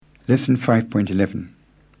Lesson 5.11.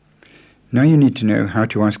 Now you need to know how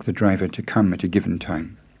to ask the driver to come at a given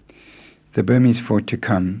time. The Burmese for to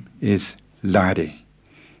come is lade.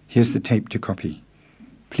 Here's the tape to copy.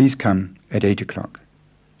 Please come at 8 o'clock.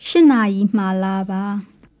 8 နာရီမှာလာပါ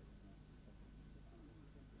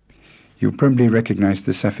You'll probably recognize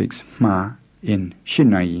the suffix ma in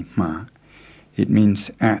shinai ma. It means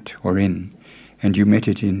at or in, and you met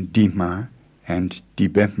it in dima and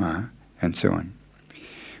dibema and so on.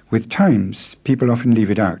 With times, people often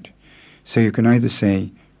leave it out, so you can either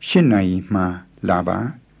say shinai ma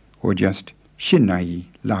laba or just shinai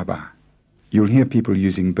laba. You'll hear people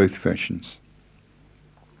using both versions.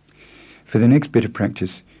 For the next bit of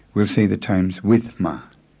practice, we'll say the times with ma.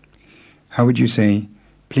 How would you say,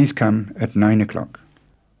 please come at 9 o'clock?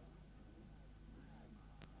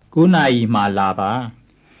 9 နာရီမှာလာပါ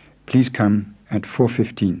Please come at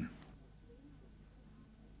 4:15.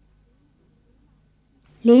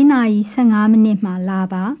 4နာရီ15မိနစ်မှာလာ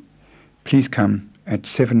ပါ Please come at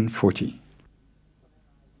 7:40.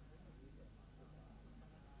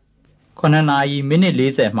 9နာရီမိနစ်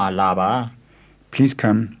40မှာလာပါ Please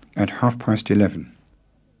come at 11:30.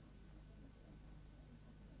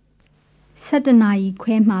 7နာရီ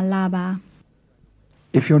ခွဲမှာလာပါ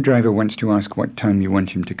If your driver wants to ask what time you want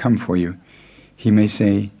him to come for you, he may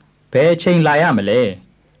say, ဘယ်အချိန်လာရမလဲ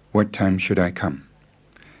what time should I come?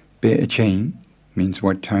 Be a chain means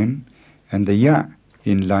what time, and the ya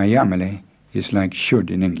in la yamale is like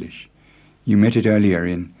should in English. You met it earlier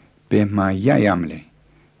in be ma ya yamale.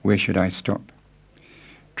 Where should I stop?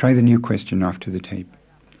 Try the new question after the tape.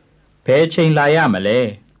 ဘယ်အချိန်လာရမလဲ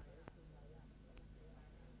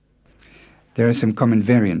There are some common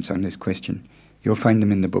variants on this question. You'll find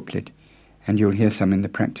them in the booklet, and you'll hear some in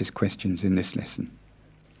the practice questions in this lesson.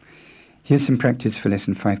 Here's some practice for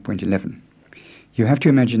lesson 5.11. You have to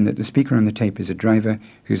imagine that the speaker on the tape is a driver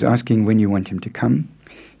who's asking when you want him to come,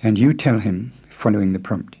 and you tell him, following the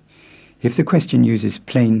prompt. If the question uses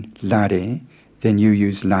plain lade, then you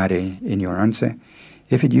use lade in your answer.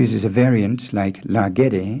 If it uses a variant like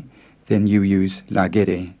lagede, then you use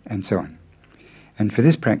lagede, and so on. And for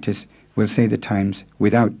this practice, we'll say the times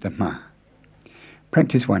without the ma.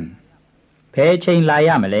 Practice 1. ဘယ်အချိန်လာရ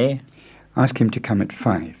မလဲ Ask him to come at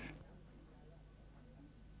 5.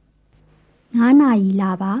 9နာရီ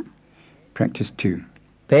လာပါ Practice 2.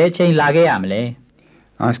 ဘယ်အချိန်လာခဲ့ရမလဲ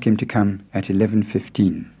Ask him to come at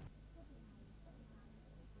 11:15.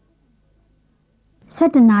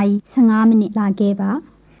 7နာရီ15မိနစ်လာခဲ့ပါ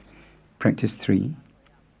Practice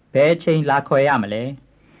 3. ဘယ်အချိန်လာခေါ်ရမလဲ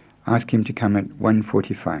Ask him to come at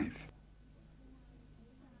 1:45.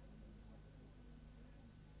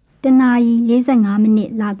 1နာရီ45မိန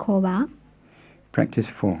စ်လာခေါ်ပါ Practice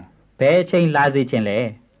 4. ဘယ်အချိန်လာစေချင်လဲ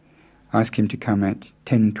Ask him to come at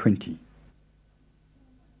 10:20.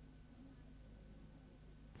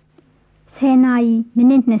 10နာရီမိ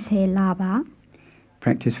နစ်20လာပါ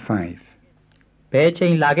Practice 5. ဘယ်အချိ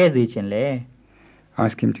န်လာခဲ့စေချင်လဲ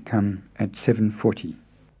Ask him to come at 7:40.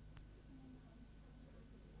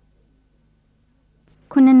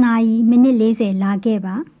 9နာရီမိနစ်40လာခဲ့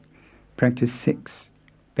ပါ Practice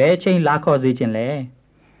 6. ဘယ်အချိန်လာခေါ်စေချင်လဲ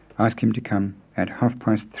Ask him to come at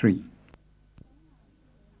 3:30.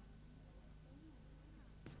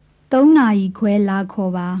 3နာရီခွဲလာ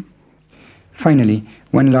ခေါ်ပါ Finally,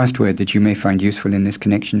 one last word that you may find useful in this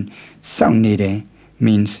connection. Saunede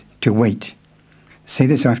means to wait. Say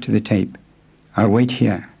this after the tape. I'll wait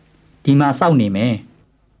here. ဒီမှာစောင့်နေမယ်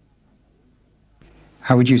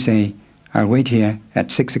How would you say, I'll wait here at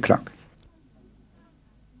 6 o'clock?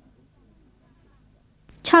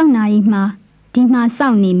 6နာရီမှာဒီမှာစော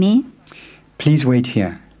င့်နေမယ် Please wait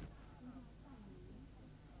here.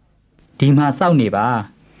 ဒီမှာစောင့်နေပါ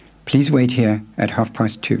Please wait here at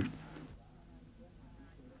 2:30.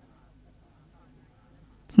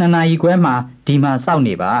 2နာရီခွဲမှာဒီမှာစောင့်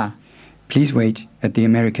နေပါ Please wait at the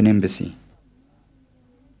American Embassy.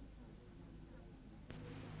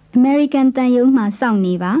 American တန်ယုံမှာစောင့်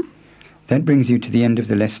နေပါ That brings you to the end of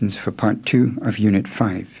the lessons for Part 2 of Unit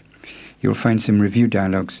 5. You'll find some review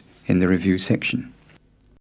dialogues in the review section.